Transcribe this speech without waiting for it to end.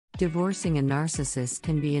Divorcing a narcissist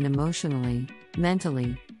can be an emotionally,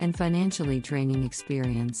 mentally, and financially draining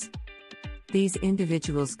experience. These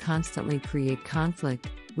individuals constantly create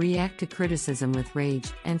conflict, react to criticism with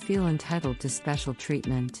rage, and feel entitled to special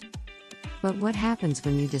treatment. But what happens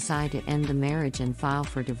when you decide to end the marriage and file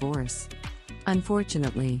for divorce?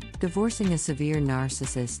 Unfortunately, divorcing a severe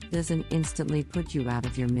narcissist doesn't instantly put you out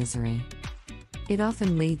of your misery. It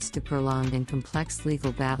often leads to prolonged and complex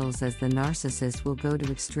legal battles, as the narcissist will go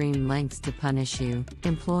to extreme lengths to punish you,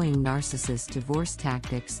 employing narcissist divorce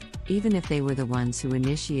tactics, even if they were the ones who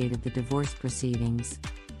initiated the divorce proceedings.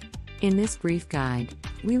 In this brief guide,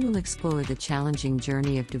 we will explore the challenging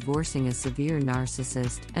journey of divorcing a severe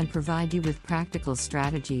narcissist and provide you with practical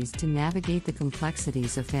strategies to navigate the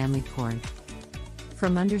complexities of family court.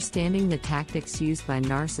 From understanding the tactics used by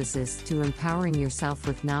narcissists to empowering yourself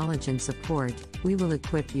with knowledge and support, we will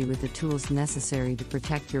equip you with the tools necessary to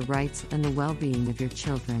protect your rights and the well-being of your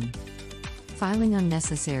children. Filing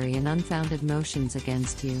unnecessary and unfounded motions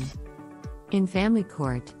against you. In family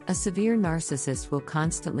court, a severe narcissist will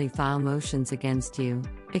constantly file motions against you,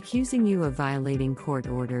 accusing you of violating court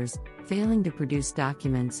orders, failing to produce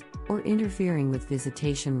documents, or interfering with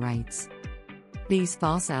visitation rights. These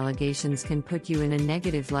false allegations can put you in a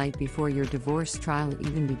negative light before your divorce trial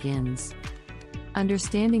even begins.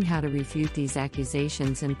 Understanding how to refute these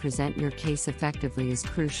accusations and present your case effectively is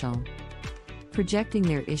crucial. Projecting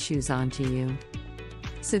their issues onto you.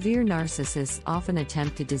 Severe narcissists often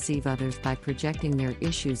attempt to deceive others by projecting their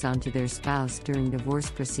issues onto their spouse during divorce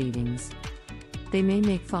proceedings. They may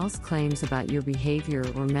make false claims about your behavior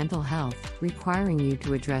or mental health, requiring you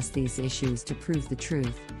to address these issues to prove the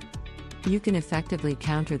truth. You can effectively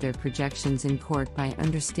counter their projections in court by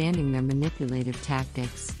understanding their manipulative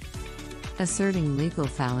tactics. Asserting legal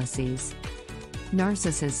fallacies.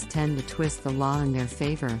 Narcissists tend to twist the law in their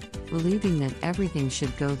favor, believing that everything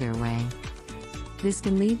should go their way. This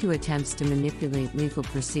can lead to attempts to manipulate legal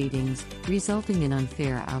proceedings, resulting in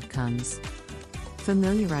unfair outcomes.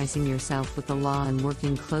 Familiarizing yourself with the law and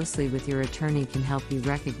working closely with your attorney can help you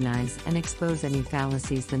recognize and expose any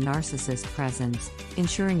fallacies the narcissist presents,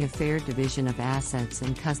 ensuring a fair division of assets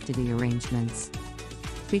and custody arrangements.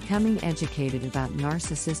 Becoming educated about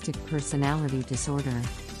narcissistic personality disorder.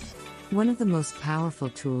 One of the most powerful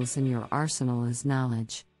tools in your arsenal is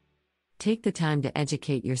knowledge. Take the time to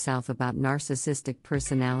educate yourself about narcissistic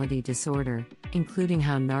personality disorder, including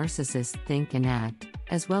how narcissists think and act,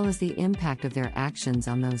 as well as the impact of their actions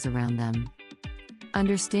on those around them.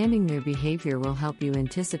 Understanding their behavior will help you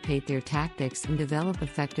anticipate their tactics and develop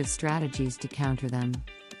effective strategies to counter them.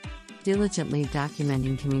 Diligently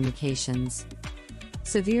documenting communications.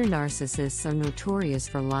 Severe narcissists are notorious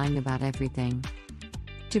for lying about everything.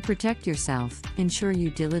 To protect yourself, ensure you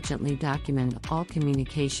diligently document all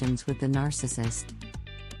communications with the narcissist.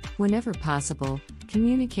 Whenever possible,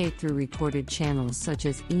 communicate through recorded channels such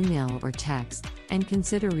as email or text, and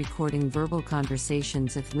consider recording verbal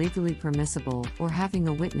conversations if legally permissible or having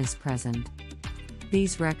a witness present.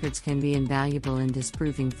 These records can be invaluable in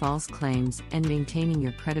disproving false claims and maintaining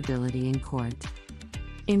your credibility in court.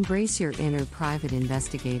 Embrace your inner private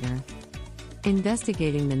investigator.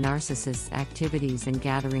 Investigating the narcissist's activities and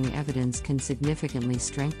gathering evidence can significantly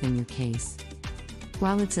strengthen your case.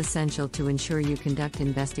 While it's essential to ensure you conduct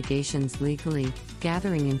investigations legally,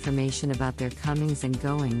 gathering information about their comings and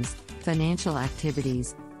goings, financial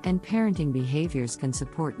activities, and parenting behaviors can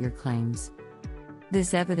support your claims.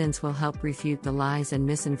 This evidence will help refute the lies and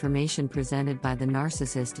misinformation presented by the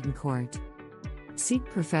narcissist in court. Seek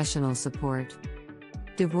professional support.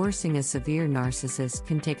 Divorcing a severe narcissist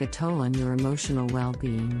can take a toll on your emotional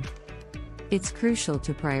well-being. It's crucial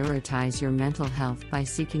to prioritize your mental health by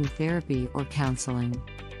seeking therapy or counseling.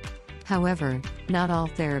 However, not all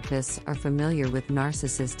therapists are familiar with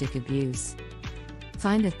narcissistic abuse.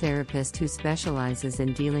 Find a therapist who specializes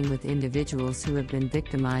in dealing with individuals who have been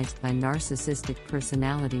victimized by narcissistic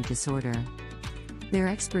personality disorder. Their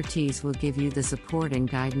expertise will give you the support and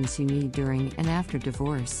guidance you need during and after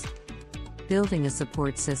divorce. Building a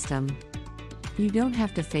support system. You don't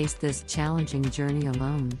have to face this challenging journey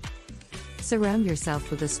alone. Surround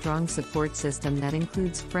yourself with a strong support system that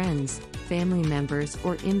includes friends, family members,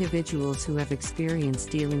 or individuals who have experience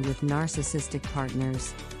dealing with narcissistic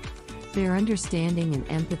partners. Their understanding and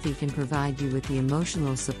empathy can provide you with the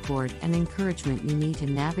emotional support and encouragement you need to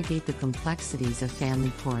navigate the complexities of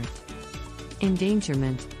family court.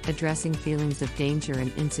 Endangerment, addressing feelings of danger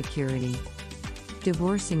and insecurity.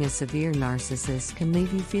 Divorcing a severe narcissist can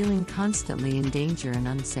leave you feeling constantly in danger and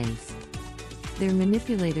unsafe. Their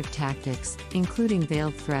manipulative tactics, including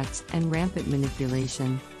veiled threats and rampant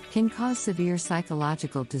manipulation, can cause severe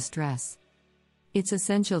psychological distress. It's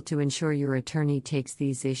essential to ensure your attorney takes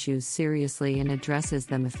these issues seriously and addresses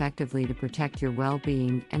them effectively to protect your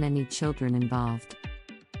well-being and any children involved.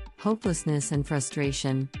 Hopelessness and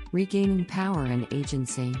frustration, regaining power and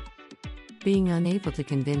agency. Being unable to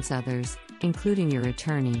convince others, including your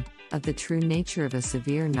attorney, of the true nature of a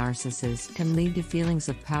severe narcissist can lead to feelings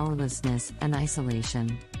of powerlessness and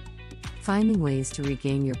isolation. Finding ways to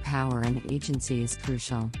regain your power and agency is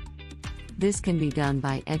crucial. This can be done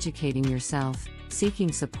by educating yourself,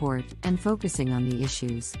 seeking support, and focusing on the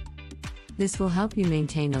issues. This will help you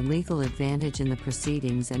maintain a legal advantage in the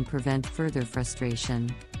proceedings and prevent further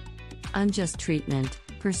frustration. Unjust treatment,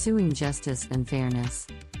 pursuing justice and fairness.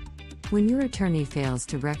 When your attorney fails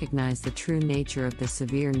to recognize the true nature of the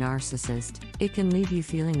severe narcissist, it can leave you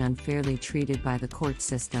feeling unfairly treated by the court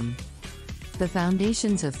system. The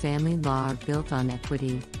foundations of family law are built on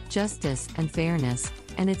equity, justice, and fairness,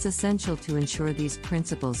 and it's essential to ensure these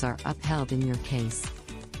principles are upheld in your case.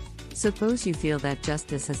 Suppose you feel that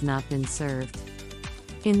justice has not been served.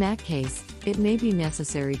 In that case, it may be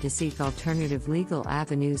necessary to seek alternative legal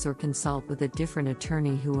avenues or consult with a different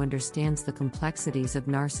attorney who understands the complexities of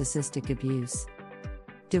narcissistic abuse.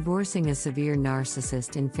 Divorcing a severe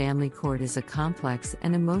narcissist in family court is a complex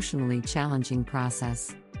and emotionally challenging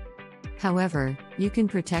process. However, you can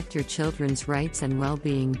protect your children's rights and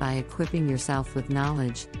well-being by equipping yourself with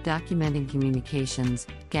knowledge, documenting communications,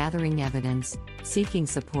 gathering evidence, seeking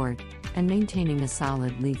support, and maintaining a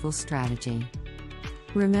solid legal strategy.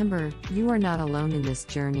 Remember, you are not alone in this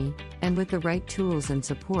journey, and with the right tools and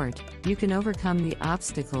support, you can overcome the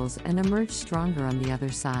obstacles and emerge stronger on the other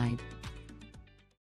side.